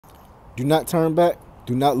Do not turn back,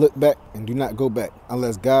 do not look back, and do not go back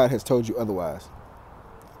unless God has told you otherwise.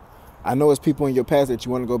 I know it's people in your past that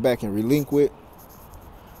you want to go back and relink with.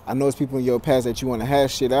 I know it's people in your past that you want to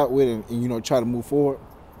hash shit out with and you know, try to move forward.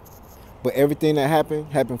 But everything that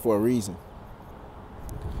happened for a reason.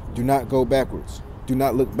 Do not go backwards. Do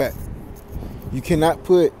not look back. You cannot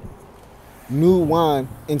put new wine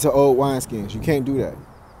into old wineskins. You can't do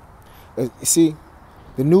that. See,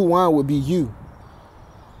 the new wine would be you.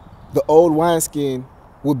 The old wineskin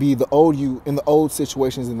would be the old you in the old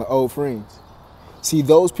situations and the old friends. See,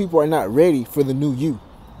 those people are not ready for the new you.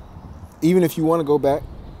 Even if you want to go back,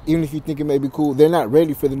 even if you think it may be cool, they're not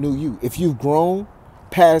ready for the new you. If you've grown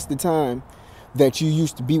past the time that you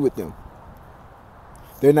used to be with them,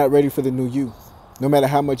 they're not ready for the new you, no matter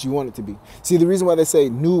how much you want it to be. See, the reason why they say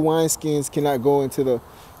new wineskins cannot go into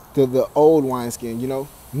the old wineskin, you know,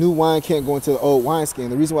 new wine can't go into the old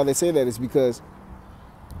wineskin. The reason why they say that is because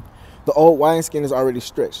the old wineskin is already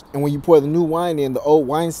stretched. And when you pour the new wine in, the old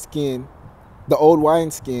wineskin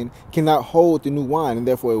cannot hold the new wine, and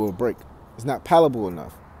therefore it will break. It's not palatable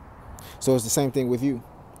enough. So it's the same thing with you.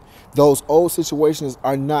 Those old situations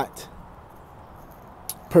are not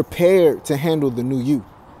prepared to handle the new you.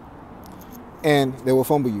 And they will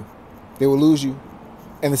fumble you. They will lose you.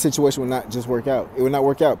 And the situation will not just work out. It will not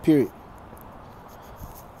work out, period.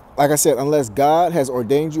 Like I said, unless God has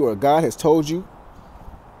ordained you or God has told you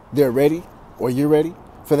they're ready or you're ready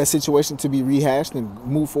for that situation to be rehashed and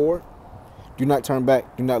move forward, do not turn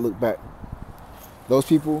back. Do not look back. Those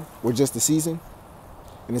people were just a season,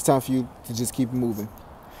 and it's time for you to just keep moving.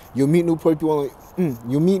 You'll meet new people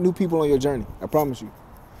on your journey. I promise you.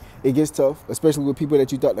 It gets tough, especially with people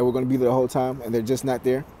that you thought that were going to be there the whole time and they're just not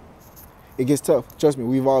there. It gets tough. Trust me,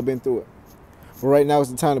 we've all been through it. But right now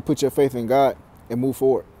is the time to put your faith in God and move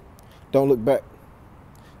forward. Don't look back.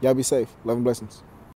 Y'all be safe. Love and blessings.